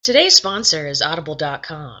Today's sponsor is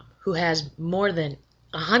Audible.com, who has more than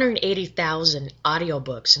 180,000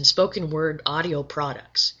 audiobooks and spoken word audio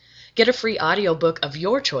products. Get a free audiobook of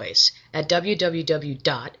your choice at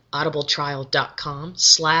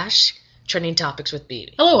www.audibletrial.com/Trending Topics with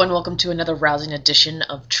BB. Hello and welcome to another rousing edition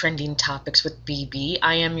of Trending Topics with BB.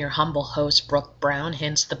 I am your humble host, Brooke Brown,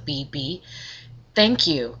 hence the BB. Thank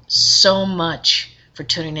you so much for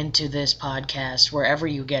tuning into this podcast wherever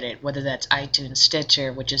you get it, whether that's iTunes,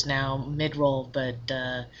 Stitcher, which is now mid-roll, but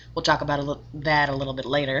we'll talk about that a little bit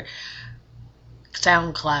later,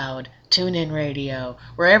 SoundCloud, TuneIn Radio,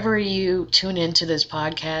 wherever you tune into this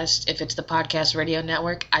podcast. If it's the Podcast Radio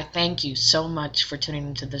Network, I thank you so much for tuning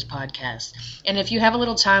into this podcast. And if you have a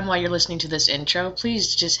little time while you're listening to this intro,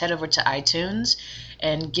 please just head over to iTunes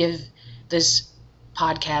and give this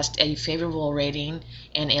podcast a favorable rating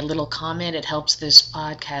and a little comment. It helps this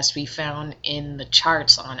podcast be found in the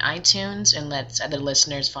charts on iTunes and lets other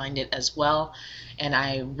listeners find it as well. And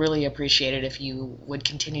I really appreciate it if you would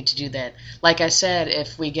continue to do that. Like I said,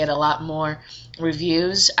 if we get a lot more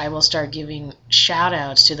reviews, I will start giving shout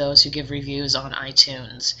outs to those who give reviews on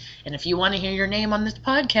iTunes. And if you want to hear your name on this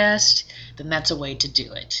podcast, then that's a way to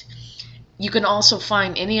do it. You can also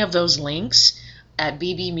find any of those links at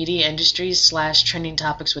BB Media Industries /Trending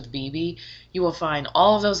Topics with BB. You will find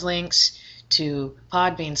all of those links to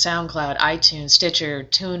Podbean, SoundCloud, iTunes, Stitcher,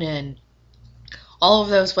 TuneIn, all of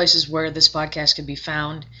those places where this podcast can be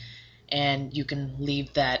found, and you can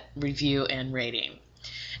leave that review and rating.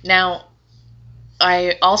 Now,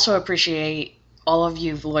 I also appreciate all of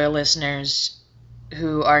you loyal listeners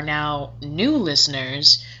who are now new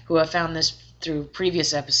listeners who have found this through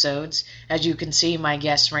previous episodes. As you can see, my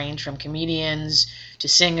guests range from comedians to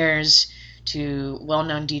singers to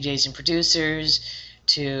well-known DJs and producers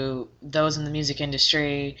to those in the music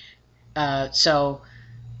industry. So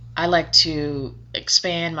I like to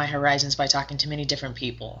expand my horizons by talking to many different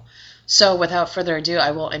people. So without further ado,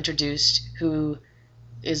 I will introduce who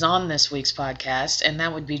is on this week's podcast, and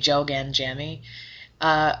that would be Joe Ganjami.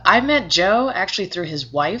 I met Joe actually through his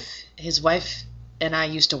wife. His wife and I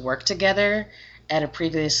used to work together at a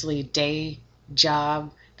previously day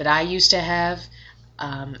job that I used to have,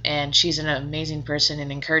 and she's an amazing person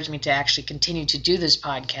and encouraged me to actually continue to do this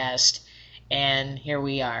podcast, and here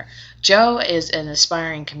we are. Joe is an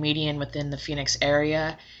aspiring comedian within the Phoenix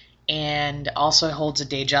area and also holds a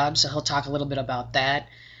day job, so he'll talk a little bit about that,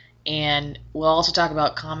 and we'll also talk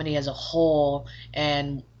about comedy as a whole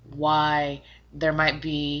and why there might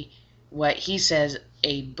be what he says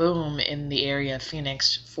a boom in the area of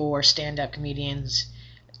Phoenix for stand-up comedians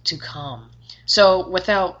to come. So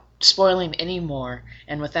without spoiling any more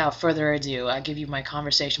and without further ado, I give you my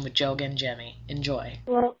conversation with Joe Ganjami. Enjoy.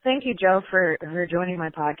 Well, thank you, Joe, for joining my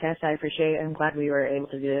podcast. I appreciate it. I'm glad we were able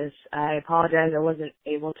to do this. I apologize I wasn't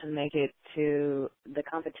able to make it to the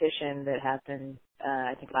competition that happened,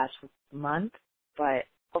 I think, last month, but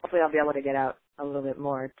hopefully I'll be able to get out a little bit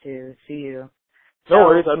more to see you. No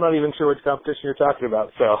worries. I'm not even sure which competition you're talking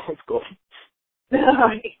about, so it's cool.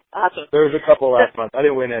 Awesome. There was a couple last month. I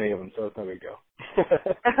didn't win any of them, so it's no big deal.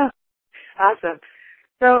 Awesome.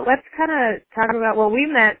 So let's kind of talk about, well, we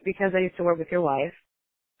met because I used to work with your wife,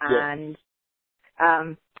 and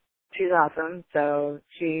she's awesome, so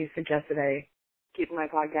she suggested I keep my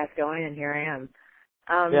podcast going, and here I am.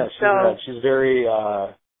 She's very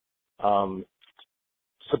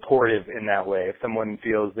supportive in that way. If someone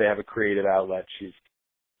feels they have a creative outlet, she's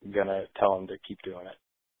going to tell them to keep doing it.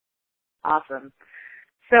 Awesome.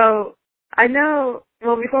 So I know,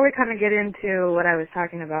 well, before we kind of get into what I was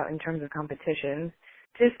talking about in terms of competitions,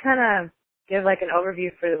 just kind of give like an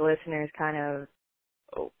overview for the listeners, kind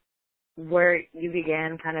of where you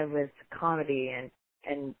began kind of with comedy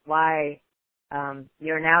and why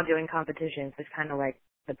you're now doing competitions. It's kind of like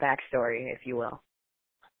the backstory, if you will.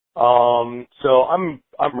 So I'm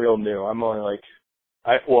real new. I'm only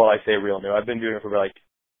I say real new. I've been doing it for like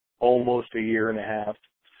almost a year and a half.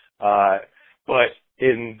 But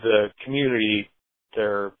in the community,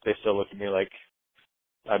 they still look at me like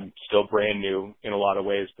I'm still brand new in a lot of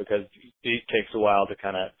ways because it takes a while to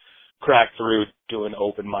kind of crack through doing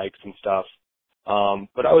open mics and stuff.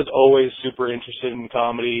 But I was always super interested in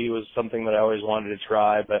comedy. It was something that I always wanted to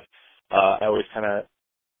try, but I always kind of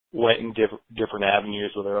went in different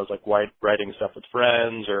avenues, whether I was like writing stuff with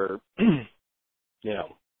friends or,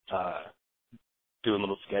 doing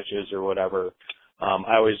little sketches or whatever.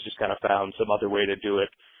 I always just kind of found some other way to do it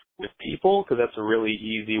with people because that's a really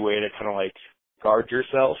easy way to kind of like guard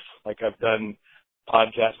yourself. Like I've done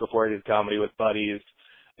podcasts before I did comedy with buddies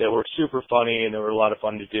that were super funny and they were a lot of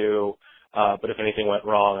fun to do. But if anything went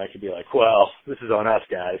wrong, I could be like, well, this is on us,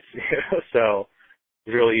 guys. So it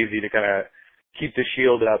was really easy to kind of keep the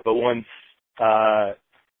shield up. But once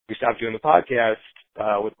we stopped doing the podcast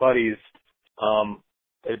with buddies,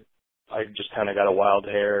 I just kind of got a wild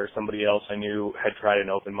hair. Somebody else I knew had tried an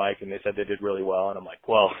open mic, and they said they did really well. And I'm like,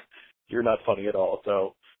 well, you're not funny at all.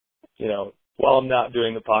 So, while I'm not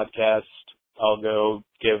doing the podcast, I'll go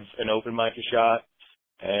give an open mic a shot.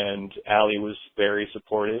 And Allie was very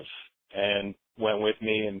supportive and went with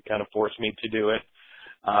me and kind of forced me to do it.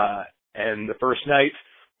 And the first night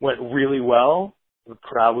went really well. The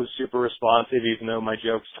crowd was super responsive, even though my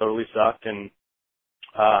jokes totally sucked. And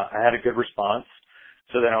I had a good response.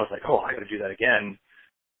 So then I was like, I got to do that again.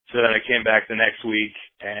 So then I came back the next week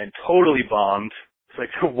and totally bombed. It's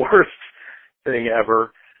like the worst thing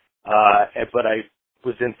ever. But I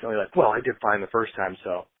was instantly like, I did fine the first time.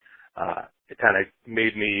 So it kind of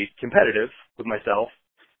made me competitive with myself.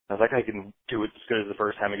 I was like, I can do it as good as the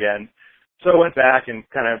first time again. So I went back and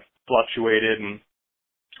kind of fluctuated, and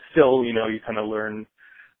still, you kind of learn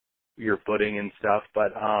your footing and stuff.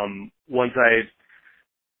 But once I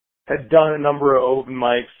had done a number of open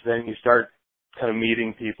mics, then you start kind of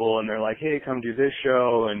meeting people, and they're like, hey, come do this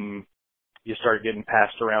show, and you start getting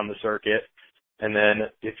passed around the circuit. And then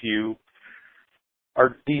if you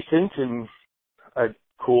are decent and a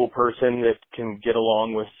cool person that can get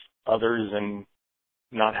along with others and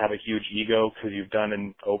not have a huge ego because you've done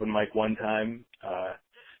an open mic one time,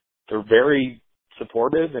 they're very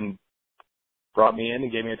supportive and brought me in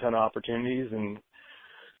and gave me a ton of opportunities. And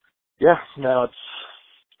now it's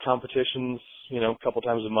competitions, a couple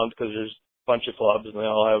times a month because there's a bunch of clubs and they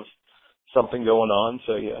all have something going on.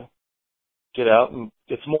 So get out, and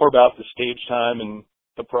it's more about the stage time and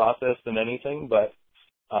the process than anything, but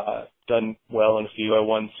done well in a few. I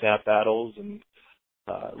won Snap Battles and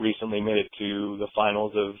recently made it to the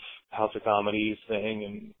finals of House of Comedy thing,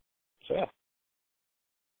 and so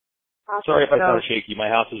Awesome. Sorry if I sound shaky. My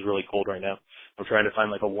house is really cold right now. I'm trying to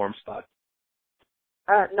find a warm spot.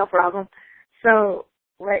 No problem. So,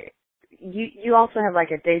 you also have a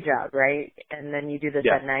day job, right? And then you do this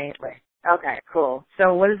at night? Okay, cool.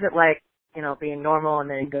 So what is it like, being normal and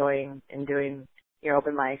then going and doing your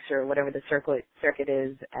open mics or whatever the circuit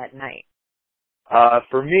is at night?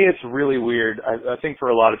 For me, it's really weird. I think for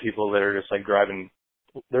a lot of people that are just driving,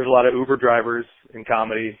 there's a lot of Uber drivers in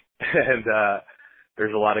comedy, and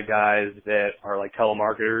there's a lot of guys that are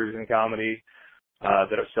telemarketers in comedy that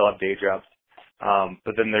still have day jobs.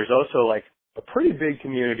 But then there's also a pretty big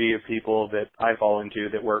community of people that I fall into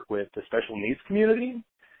that work with the special needs community.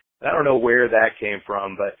 And I don't know where that came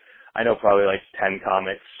from, but I know probably 10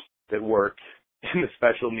 comics that work in the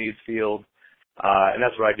special needs field. And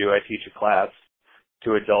that's what I do. I teach a class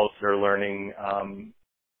to adults that are learning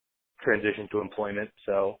transition to employment.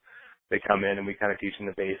 So they come in and we kind of teach them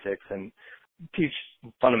the basics and teach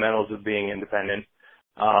fundamentals of being independent.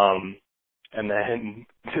 And then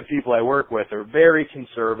the people I work with are very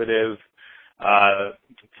conservative. A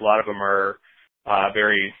lot of them are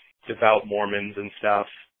very devout Mormons and stuff.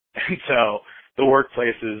 And so the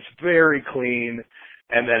workplace is very clean.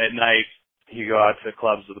 And then at night, you go out to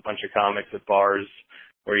clubs with a bunch of comics at bars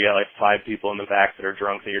where you got 5 people in the back that are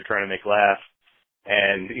drunk that you're trying to make laugh.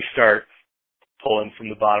 And you start pulling from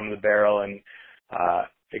the bottom of the barrel, and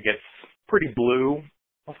it gets pretty blue,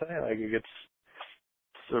 I'll say. It gets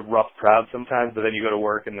a rough crowd sometimes, but then you go to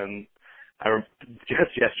work, and then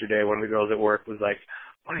just yesterday, one of the girls at work was like,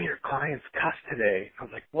 one of your clients cussed today. I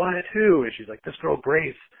was like, what? Who? And she's like, this girl,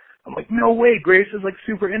 Grace. I'm like, no way. Grace is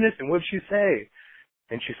super innocent. What'd she say?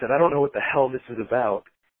 And she said, I don't know what the hell this is about.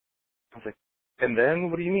 I was like, and then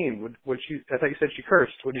what do you mean? I thought you said she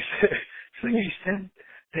cursed. What did you say? She's like, she said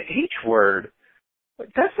the H word.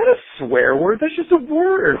 That's not a swear word. That's just a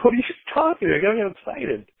word. What are you talking about? I got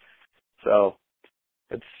excited. So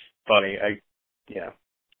it's funny.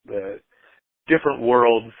 The different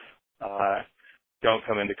worlds don't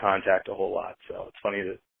come into contact a whole lot. So it's funny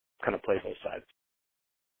to kind of play both sides.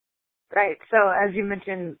 Right. So as you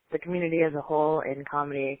mentioned, the community as a whole in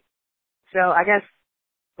comedy. So I guess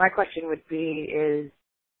my question would be is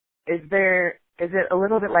it a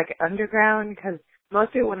little bit underground? Because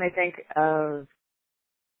most people, when they think of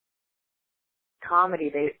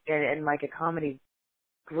comedy, and a comedy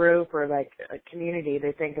group or a community,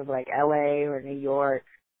 they think of LA or New York.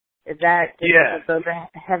 Is that those are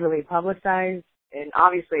heavily publicized? And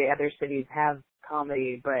obviously other cities have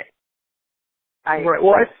comedy, but go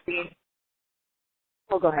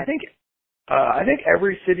ahead. I think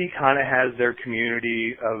every city kind of has their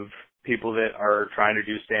community of people that are trying to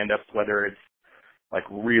do stand-up, whether it's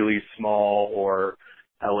really small or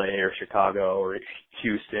LA or Chicago or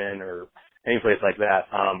Houston or any place like that.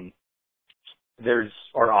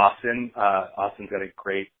 or Austin. Austin's got a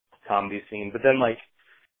great comedy scene. But then, like,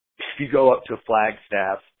 if you go up to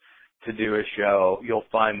Flagstaff to do a show, you'll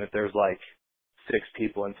find that there's, like, 6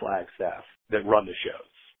 people in Flagstaff that run the shows.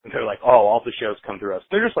 And they're like, oh, all the shows come through us.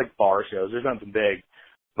 They're just like bar shows. There's nothing big.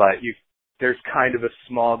 But there's kind of a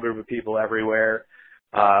small group of people everywhere.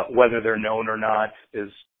 Whether they're known or not is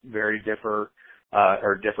very differs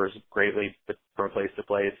greatly from place to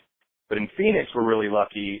place. But in Phoenix, we're really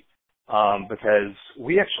lucky because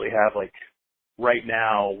we actually have, like, right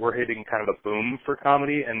now, we're hitting kind of a boom for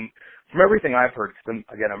comedy. And from everything I've heard, because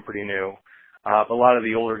I'm pretty new, a lot of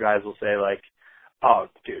the older guys will say, like, oh,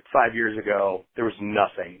 dude, 5 years ago, there was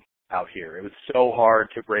nothing out here. It was so hard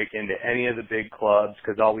to break into any of the big clubs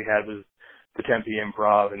because all we had was the Tempe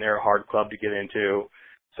Improv, and they're a hard club to get into.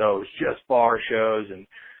 So it was just bar shows, and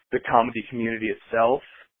the comedy community itself,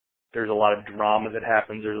 there's a lot of drama that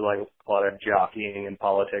happens. There's like a lot of jockeying and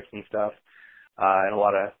politics and stuff, and a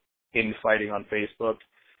lot of infighting on Facebook.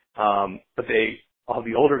 But all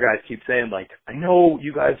the older guys keep saying, like, I know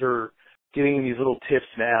you guys are getting these little tips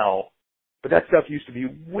now, but that stuff used to be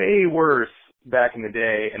way worse back in the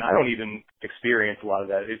day, and I don't even experience a lot of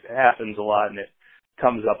that. It happens a lot, and it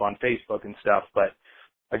comes up on Facebook and stuff. But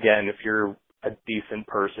again, if you're a decent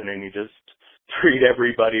person and you just treat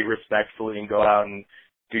everybody respectfully and go out and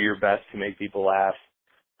do your best to make people laugh,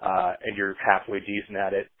 and you're halfway decent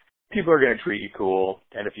at it, people are going to treat you cool.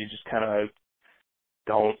 And if you just kind of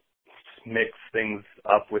don't mix things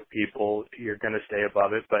up with people, you're going to stay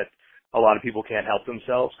above it. But a lot of people can't help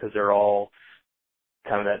themselves because they're all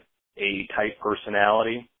kind of that A-type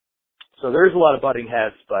personality. So there's a lot of butting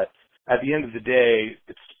heads, but at the end of the day,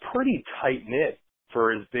 it's pretty tight-knit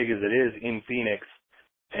for as big as it is in Phoenix.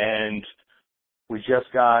 And we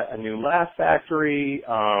just got a new Laugh Factory.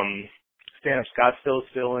 Stand Up Scottsdale is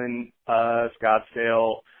still in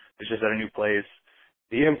Scottsdale. It's just at a new place.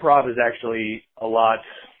 The Improv is actually a lot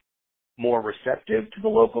more receptive to the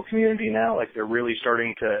local community now. Like, they're really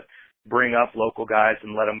starting to bring up local guys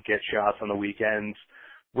and let them get shots on the weekends.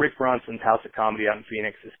 Rick Bronson's House of Comedy out in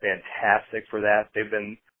Phoenix is fantastic for that. They've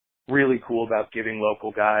been really cool about giving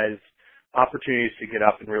local guys opportunities to get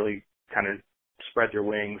up and really kind of spread their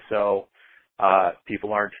wings so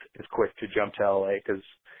people aren't as quick to jump to LA, because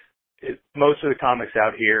most of the comics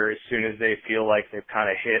out here, as soon as they feel like they've kind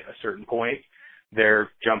of hit a certain point, they're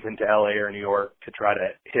jumping to LA or New York to try to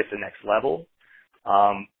hit the next level.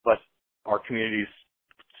 But our community's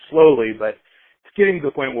slowly, but it's getting to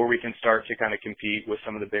the point where we can start to kind of compete with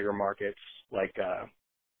some of the bigger markets like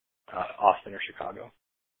Austin or Chicago.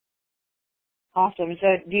 Awesome. So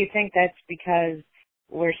do you think that's because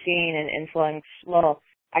we're seeing an influx? Well,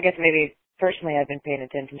 I guess maybe personally I've been paying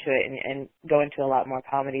attention to it and going to a lot more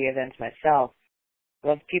comedy events myself,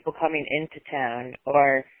 of people coming into town,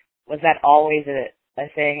 or was that always a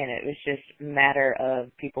thing and it was just a matter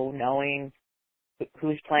of people knowing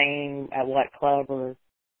who's playing at what club or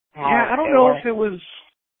how? Yeah, I don't know if it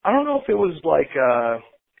was like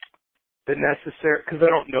the necessary, because I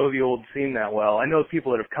don't know the old scene that well. I know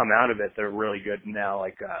people that have come out of it that are really good now.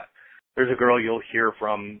 Like there's a girl you'll hear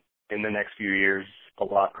from in the next few years a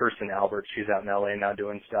lot, Kirsten Albert. She's out in LA now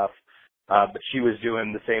doing stuff, but she was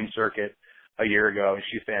doing the same circuit a year ago, and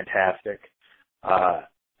she's fantastic.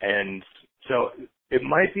 And so it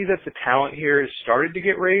might be that the talent here has started to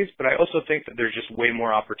get raised, but I also think that there's just way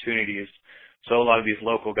more opportunities. So a lot of these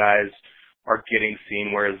local guys are getting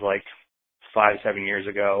seen, whereas like 5-7 years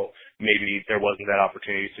ago, maybe there wasn't that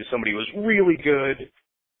opportunity. So somebody was really good,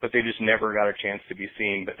 but they just never got a chance to be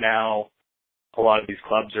seen. But now a lot of these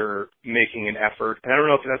clubs are making an effort. And I don't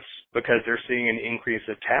know if that's because they're seeing an increase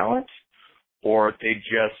of talent or they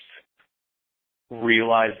just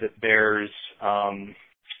realize that there's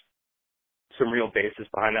some real basis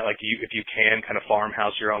behind that. Like if you can kind of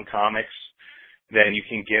farmhouse your own comics, then you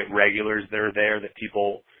can get regulars that are there that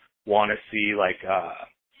people want to see. Like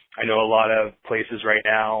I know a lot of places right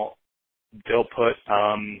now, they'll put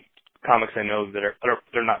comics I know that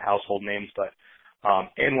they're not household names, but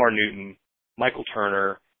Anwar Newton, Michael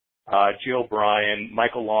Turner, Jill Bryan,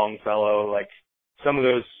 Michael Longfellow, like some of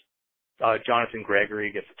those. Jonathan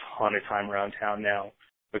Gregory gets a ton of time around town now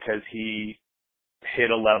because he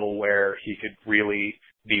hit a level where he could really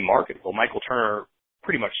be marketable. Michael Turner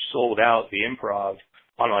pretty much sold out the Improv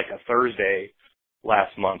on like a Thursday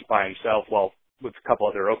last month by himself, well, with a couple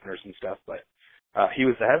other openers and stuff, but he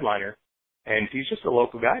was the headliner, and he's just a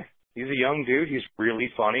local guy. He's a young dude. He's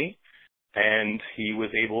really funny, and he was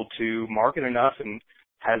able to market enough and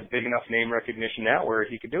has big enough name recognition now where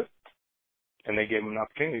he could do it, and they gave him an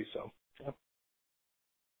opportunity, so. Yeah.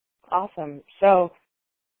 Awesome. So,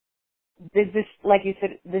 did this, like you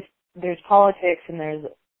said, this there's politics and there's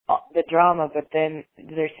the drama, but then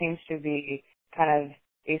there seems to be kind of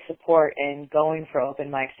a support in going for open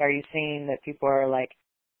mics. Are you seeing that people are like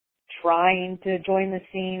trying to join the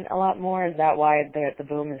scene a lot more? Is that why the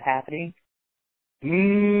boom is happening?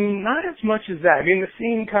 Not as much as that. I mean, the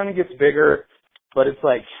scene kind of gets bigger, but it's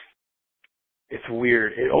like, it's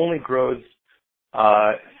weird. It only grows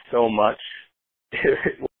so much.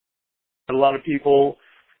 A lot of people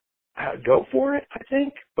go for it, I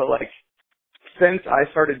think, but like, since I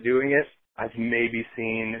started doing it, I've maybe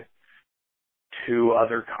seen 2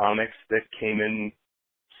 other comics that came in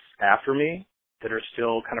after me that are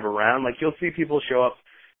still kind of around. Like, you'll see people show up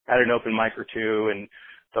at an open mic or 2, and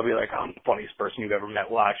they'll be like, I'm the funniest person you've ever met,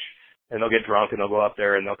 watch. And they'll get drunk, and they'll go up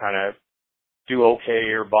there, and they'll kind of do okay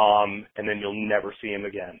or bomb, and then you'll never see them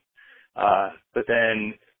again. But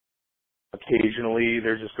then occasionally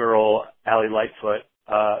there's this girl, Allie Lightfoot,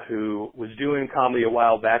 who was doing comedy a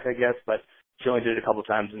while back, I guess, but she only did it a couple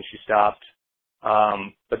times and she stopped.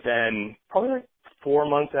 But then probably like 4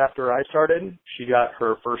 months after I started, she got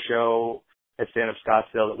her first show at Stand Up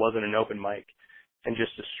Scottsdale that wasn't an open mic and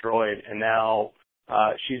just destroyed. And now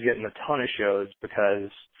she's getting a ton of shows because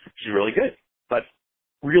she's really good. But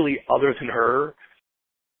really, other than her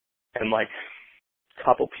and like a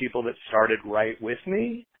couple people that started right with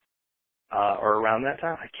me or around that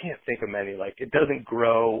time, I can't think of many. Like, it doesn't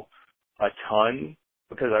grow a ton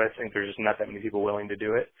because I think there's just not that many people willing to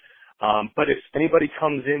do it. But if anybody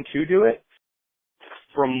comes in to do it,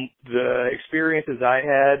 from the experiences I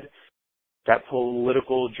had, that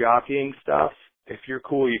political jockeying stuff, if you're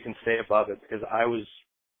cool, you can stay above it, because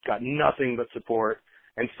got nothing but support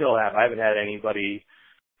and still have. I haven't had anybody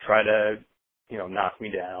try to, knock me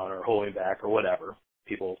down or hold me back or whatever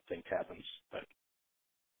people think happens. But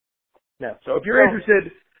yeah, so if you're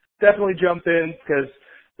interested, definitely jump in, because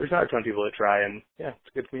there's not a ton of people that try, and yeah, it's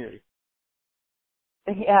a good community.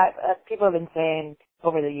 Yeah, people have been saying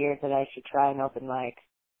over the years that I should try an open mic,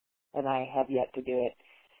 and I have yet to do it.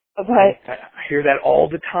 But I hear that all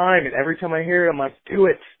the time, and every time I hear it, I'm like, do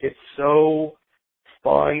it. It's so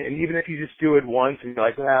fun, and even if you just do it once and you're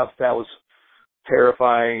like, that was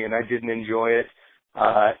terrifying and I didn't enjoy it,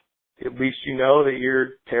 at least you know that you're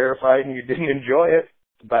terrified and you didn't enjoy it,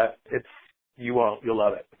 but you'll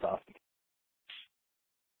love it. It's awesome.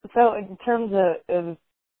 So in terms of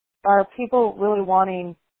are people really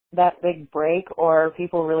wanting that big break, or are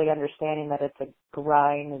people really understanding that it's a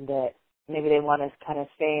grind and that maybe they want to kind of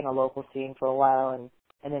stay in a local scene for a while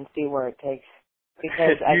and then see where it takes?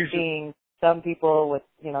 Because I've seen some people with,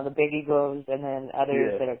 the big egos, and then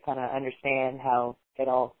others that are kind of understand how it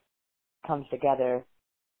all comes together.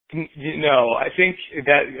 I think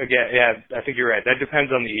that, again, yeah, I think you're right. That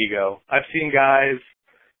depends on the ego. I've seen guys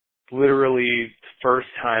literally first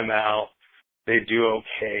time out, they do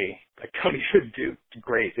okay. Like, don't even do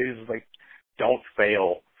great. They just don't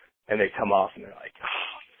fail, and they come off and they're like,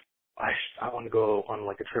 I want to go on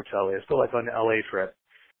a trip to LA. Let's go on an LA trip.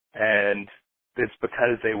 And it's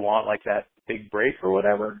because they want that big break or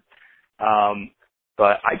whatever.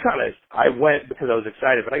 But I went because I was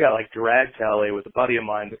excited, but I got dragged to LA with a buddy of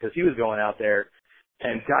mine because he was going out there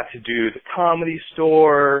and got to do the Comedy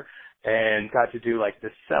Store and got to do the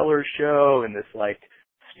Cellar show and this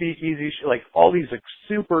speakeasy show, all these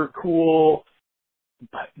super cool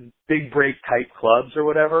big break type clubs or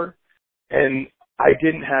whatever. And I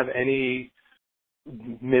didn't have any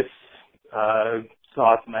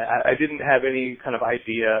thoughts. I didn't have any kind of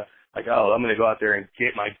idea I'm going to go out there and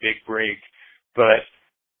get my big break. But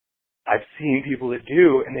I've seen people that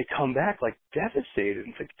do, and they come back devastated.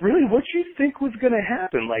 It's really, what you think was going to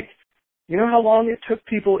happen? You know how long it took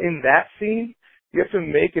people in that scene? You have to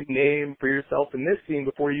make a name for yourself in this scene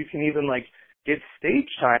before you can even get stage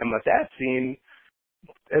time at that scene,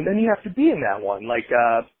 and then you have to be in that one.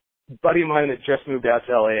 A buddy of mine that just moved out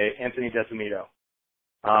to LA, Anthony Decimito.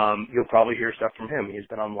 You'll probably hear stuff from him. He's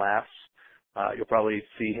been on Laughs. You'll probably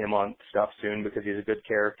see him on stuff soon because he's a good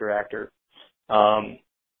character actor.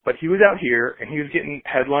 But he was out here, and he was getting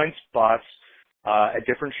headline spots at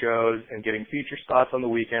different shows and getting feature spots on the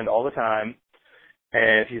weekend all the time.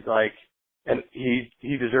 And he's and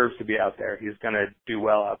he deserves to be out there. He's going to do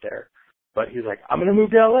well out there. But he's I'm going to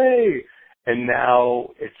move to LA. And now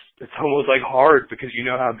it's almost hard because you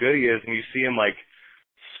know how good he is, and you see him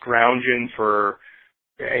scrounging for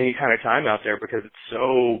any kind of time out there because it's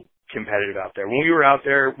so competitive out there. When we were out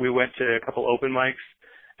there, we went to a couple open mics,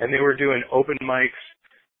 and they were doing open mics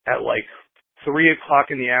at 3 o'clock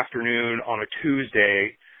in the afternoon on a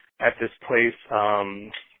Tuesday at this place,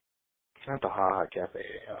 not the Ha Ha Cafe,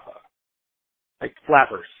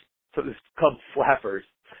 Flappers. So this club Flappers.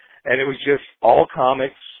 And it was just all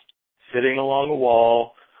comics sitting along a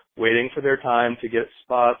wall, waiting for their time to get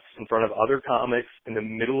spots in front of other comics in the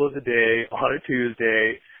middle of the day on a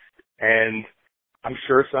Tuesday. And I'm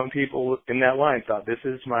sure some people in that line thought, this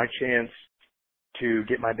is my chance to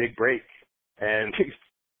get my big break. And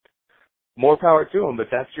more power to them, but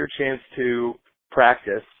that's your chance to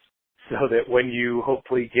practice so that when you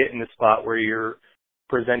hopefully get in the spot where you're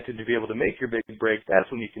presented to be able to make your big break,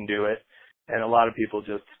 that's when you can do it. And a lot of people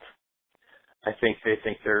just, I think they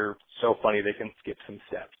think they're so funny they can skip some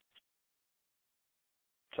steps.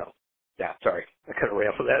 So, yeah, sorry. I kind of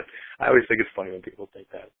rambled that. I always think it's funny when people think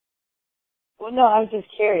that. Well, no, I was just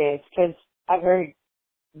curious because I've heard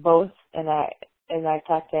both, and I've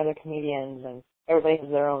talked to other comedians, and everybody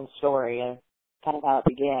has their own story and kind of how it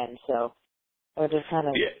began. So I was just kind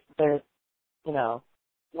of,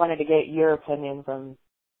 wanted to get your opinion from.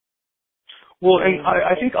 Well, and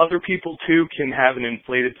I think other people too can have an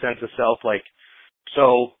inflated sense of self. Like,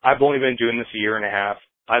 so I've only been doing this a year and a half.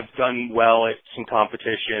 I've done well at some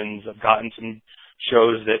competitions. I've gotten some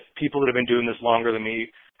shows that people that have been doing this longer than me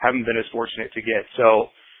haven't been as fortunate to get. So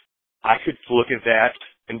I could look at that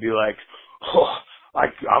and be like, oh,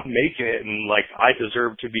 I'm making it, and like I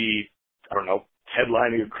deserve to be, I don't know,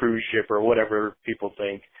 headlining a cruise ship or whatever people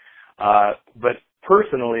think. But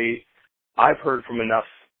personally, I've heard from enough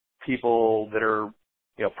people that are,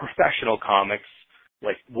 professional comics,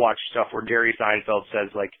 like watch stuff where Jerry Seinfeld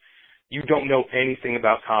says like, you don't know anything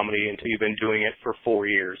about comedy until you've been doing it for 4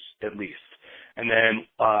 years at least. And then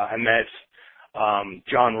I met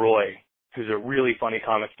John Roy, who's a really funny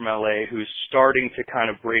comic from LA, who's starting to kind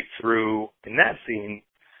of break through in that scene.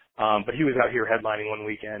 But he was out here headlining one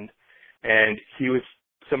weekend, and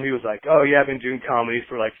somebody was like, oh yeah, I've been doing comedy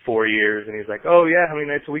for like 4 years. And he's like, oh yeah, how many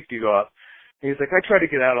nights a week do you go up? And he's like, I try to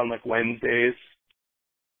get out on like Wednesdays.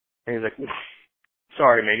 And he's like,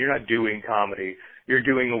 sorry man, you're not doing comedy. You're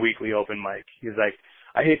doing a weekly open mic. He's like,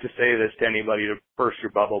 I hate to say this to anybody to burst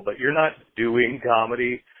your bubble, but you're not doing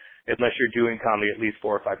comedy unless you're doing comedy at least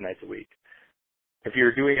 4 or 5 nights a week. If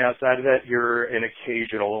you're doing outside of that, you're an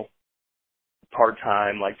occasional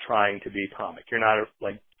part-time, like trying to be comic. You're not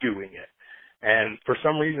like doing it. And for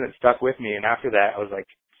some reason it stuck with me. And after that, I was like,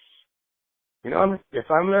 if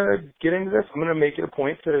I'm going to get into this, I'm going to make it a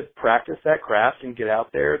point to practice that craft and get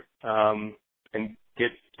out there and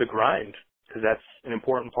get the grind, because that's an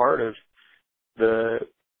important part of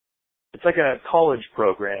it's like a college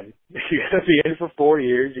program. You got to be in it for 4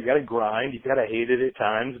 years. You got to grind. You got to hate it at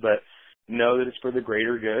times, but know that it's for the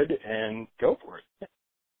greater good and go for it.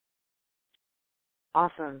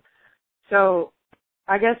 Awesome. So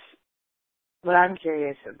I guess what I'm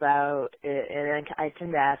curious about, and I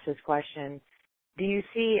tend to ask this question, do you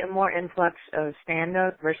see a more influx of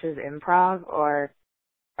stand-up versus improv, or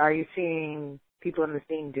are you seeing people in the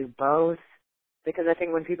scene do both? Because I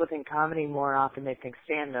think when people think comedy, more often they think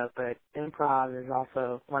stand-up, but improv is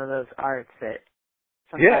also one of those arts that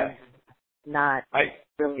sometimes not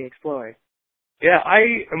really explored. Yeah,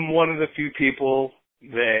 I am one of the few people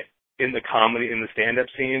that in the stand-up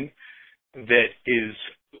scene that is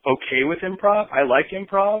okay with improv. I like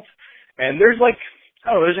improv. And there's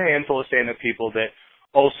there's a handful of stand-up people that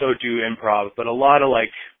also do improv, but a lot of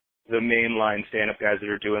the mainline stand-up guys that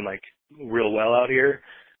are doing real well out here,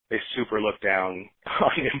 they super look down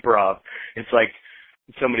on improv. It's like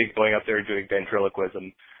somebody going up there and doing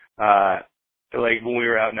ventriloquism. When we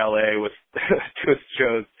were out in LA with two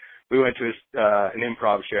shows, we went to an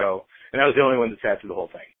improv show, and I was the only one that sat through the whole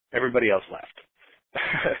thing. Everybody else left.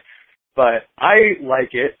 But I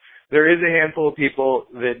like it. There is a handful of people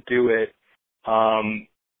that do it.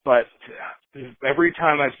 But every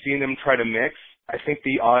time I've seen them try to mix, I think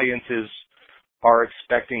the audiences are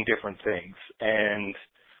expecting different things. And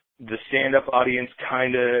the stand-up audience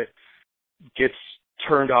kind of gets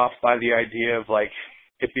turned off by the idea of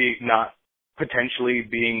it being not potentially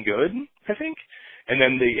being good, I think. And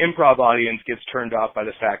then the improv audience gets turned off by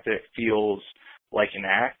the fact that it feels like an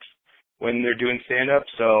act when they're doing stand-up.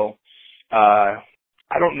 So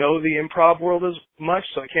I don't know the improv world as much,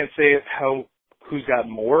 so I can't say who's got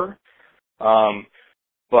more.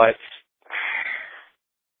 But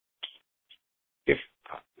if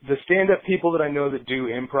the stand-up people that I know that do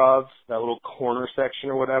improv, that little corner section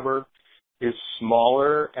or whatever, is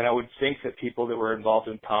smaller, and I would think that people that were involved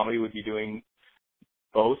in comedy would be doing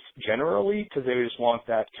both generally, because they just want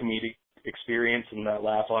that comedic experience and that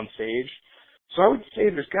laugh on stage. So I would say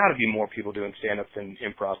there's got to be more people doing stand-up than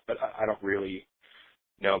improv, but I don't really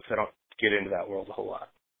know, because I don't get into that world a whole lot.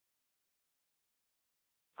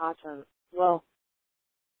 Awesome. Well,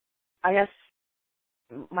 I guess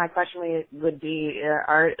my question would be,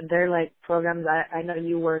 are there programs, I know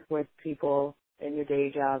you work with people in your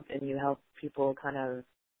day job and you help people kind of,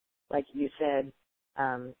 like you said,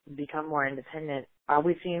 become more independent, are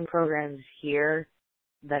we seeing programs here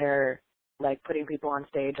that are like putting people on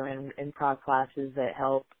stage or in improv classes that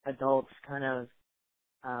help adults kind of,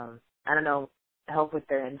 I don't know, help with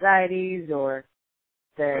their anxieties or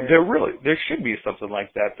their... There should be something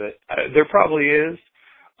like that there probably is.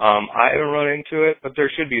 I haven't run into it, but there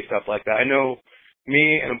should be stuff like that. I know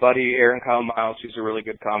me and a buddy, Aaron Kyle Miles, who's a really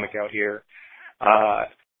good comic out here,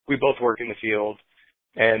 we both work in the field,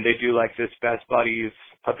 and they do like this Best Buddies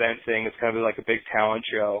event thing. It's kind of like a big talent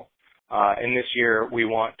show. And this year we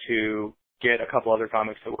want to get a couple other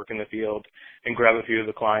comics that work in the field and grab a few of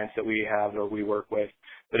the clients that we have or we work with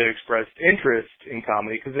that have expressed interest in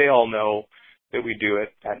comedy because they all know that we do it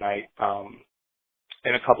at night.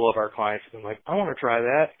 And a couple of our clients have been like, I want to try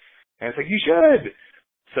that. And it's like, you should.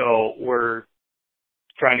 So we're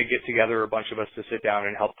trying to get together a bunch of us to sit down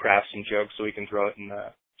and help craft some jokes so we can throw it in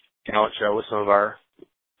the talent show with some of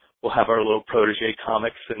we'll have our little protege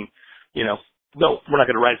comics and, no, we're not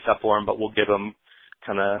going to write stuff for them, but we'll give them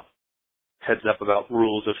kind of heads up about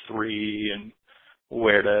rules of three and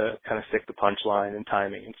where to kind of stick the punchline and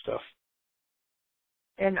timing and stuff.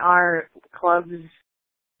 And are clubs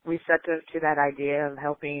receptive to that idea of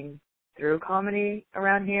helping through comedy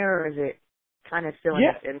around here, or is it kind of still in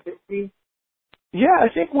its infancy? Yeah,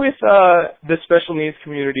 I think with the special needs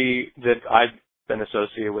community that I've been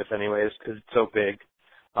associated with anyways, because it's so big,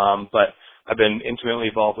 but I've been intimately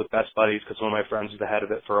involved with Best Buddies because one of my friends was the head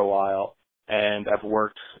of it for a while, and I've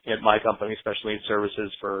worked at my company, Special Needs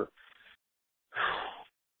Services, for,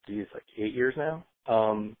 like 8 years now.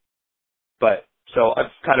 But so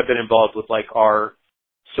I've kind of been involved with like our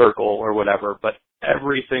circle or whatever, but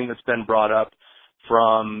everything that's been brought up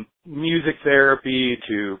from music therapy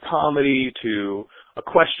to comedy to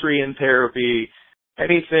equestrian therapy,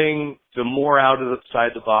 anything, the more out of the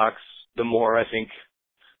side the box, the more I think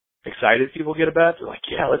excited people get about it. They're like,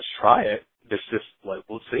 yeah, let's try it. It's just like,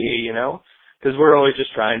 we'll see, because we're always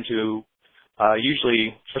just trying to,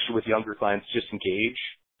 usually, especially with younger clients, just engage.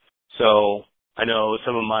 So I know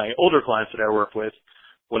some of my older clients that I work with,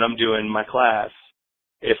 when I'm doing my class,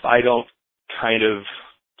 if I don't kind of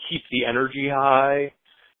keep the energy high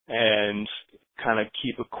and kind of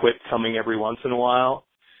keep a quip coming every once in a while,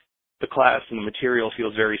 the class and the material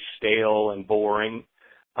feels very stale and boring,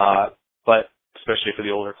 but especially for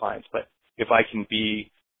the older clients. But if I can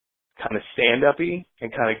be kind of stand-up-y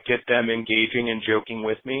and kind of get them engaging and joking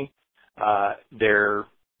with me, they're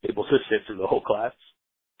able to sit through the whole class.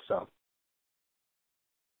 So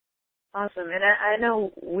awesome. And I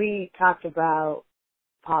know we talked about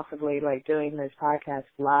possibly like doing this podcast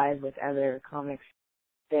live with other comics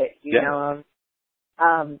that you know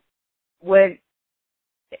of.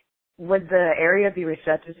 Would the area be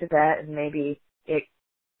receptive to that, and maybe it,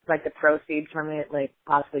 like the proceeds from it, like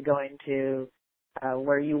possibly going to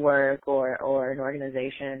where you work or an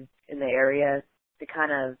organization in the area to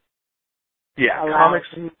kind of allow comics.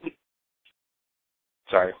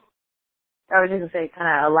 Sorry. I was just gonna say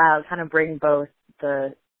kind of bring both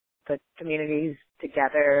the communities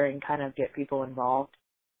together and kind of get people involved.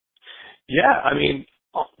 Yeah, I mean,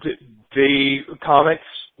 the comics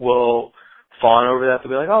will fawn over that.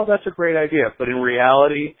 They'll be like, oh, that's a great idea. But in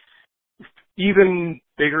reality, even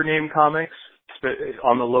bigger name comics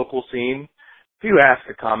on the local scene, if you ask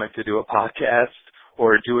a comic to do a podcast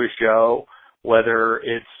or do a show, whether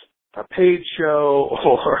it's a paid show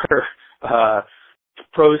or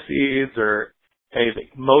proceeds or anything,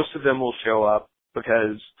 most of them will show up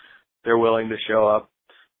because they're willing to show up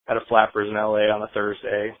at a Flappers in LA on a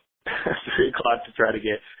Thursday at 3 o'clock to try to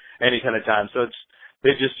get any kind of time. So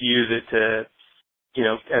they just use it to,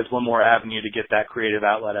 as one more avenue to get that creative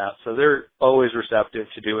outlet out. So they're always receptive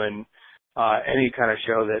to doing any kind of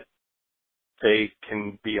show that they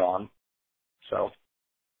can be on. So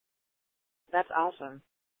that's awesome.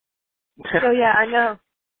 So yeah, I know.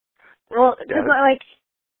 Well, like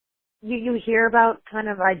you hear about kind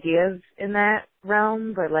of ideas in that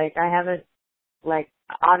realm, but like I haven't, like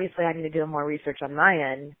obviously I need to do more research on my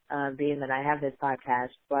end, being that I have this podcast.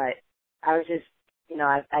 But I was just,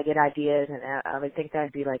 I get ideas, and I would think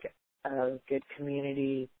that'd be like a good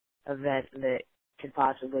community event that could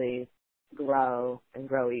possibly grow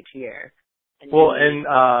each year. And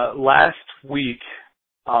last week,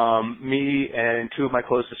 me and 2 of my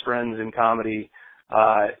closest friends in comedy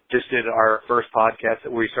just did our first podcast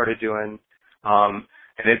that we started doing, and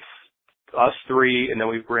it's us 3, and then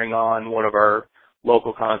we bring on one of our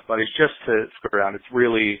local comic buddies just to screw around.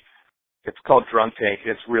 It's called Drunk Tank.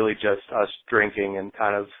 It's really just us drinking and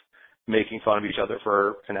kind of making fun of each other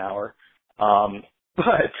for an hour.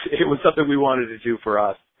 but it was something we wanted to do for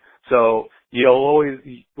us. So you'll always,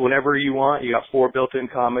 whenever you want, you got 4 built-in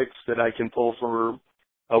comics that I can pull for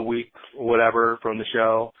a week, whatever, from the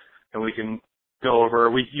show, and we can go over.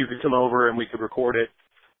 You could come over and we could record it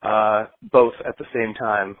both at the same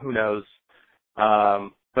time. Who knows?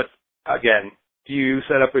 But again, do you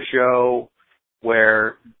set up a show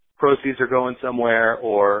where proceeds are going somewhere,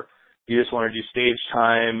 or you just want to do stage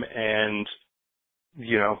time and,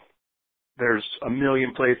 you know, there's a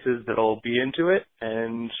million places that'll be into it,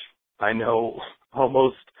 and I know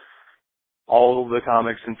almost all of the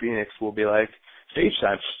comics in Phoenix will be like, stage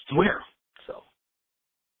time, where? So.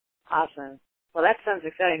 Awesome. Well, that sounds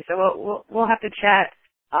exciting. So we'll have to chat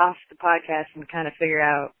off the podcast and kind of figure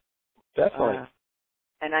out Definitely.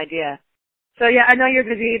 An idea. So yeah, I know you're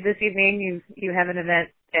busy this evening. You have an event,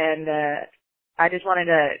 and I just wanted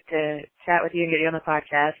to chat with you and get you on the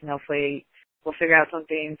podcast, and hopefully we'll figure out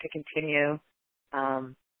something to continue.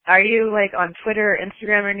 Are you like on Twitter or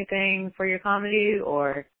Instagram or anything for your comedy,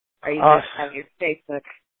 or are you just on your Facebook?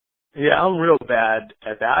 Yeah, I'm real bad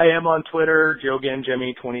at that. I am on Twitter,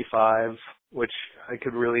 JoeGanJimmy25, which I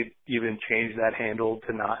could really even change that handle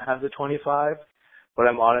to not have the 25, but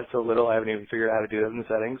I'm on it so little I haven't even figured out how to do that in the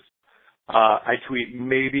settings. I tweet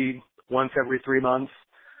maybe once every 3 months.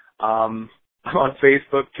 I'm on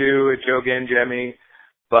Facebook too at JoeGanJimmy,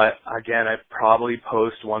 but again, I probably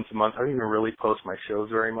post once a month. I don't even really post my shows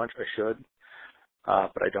very much. I should,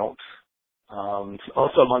 but I don't.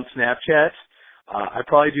 Also, I'm on Snapchat. I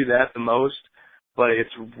probably do that the most, but it's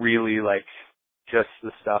really like just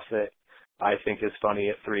the stuff that I think is funny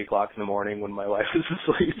at 3 o'clock in the morning when my wife is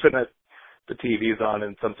asleep and the TV's on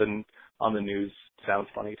and something on the news sounds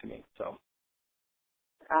funny to me. So.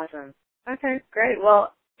 Awesome. Okay, great.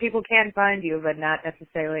 Well, people can find you, but not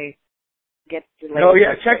necessarily get to. Oh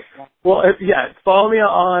yeah, follow me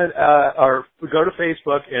on or go to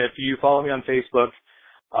Facebook, and if you follow me on Facebook,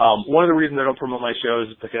 one of the reasons I don't promote my shows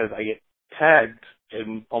is because I get tagged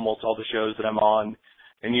in almost all the shows that I'm on,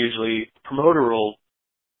 and usually the promoter will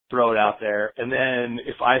throw it out there, and then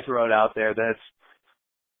if I throw it out there, then it's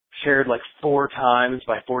shared like 4 times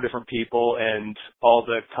by 4 different people, and all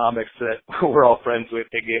the comics that we're all friends with,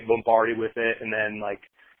 they get bombarded with it, and then like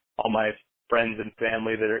all my friends and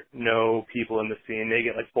family that know people in the scene, they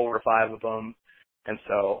get like 4 or 5 of them, and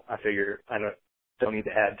so I figure I don't need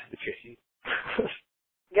to add to the chase.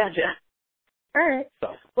 Gotcha. All right. So.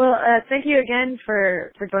 Well, thank you again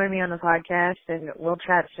for joining me on the podcast, and we'll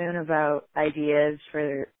chat soon about ideas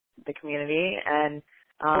for the community, and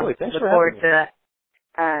look forward to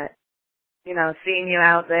seeing you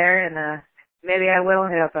out there, and maybe I will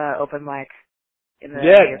hit up an open mic.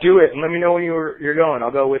 Yeah, do it, and let me know when you're going.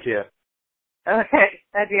 I'll go with you. Okay,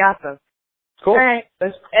 that'd be awesome. Cool. All right.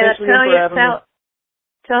 Thanks for having me.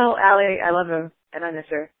 Tell Allie I love her and I miss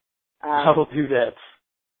her. I will do that.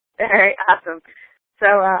 All right, awesome. So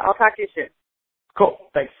I'll talk to you soon. Cool.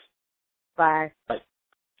 Thanks. Bye. Bye.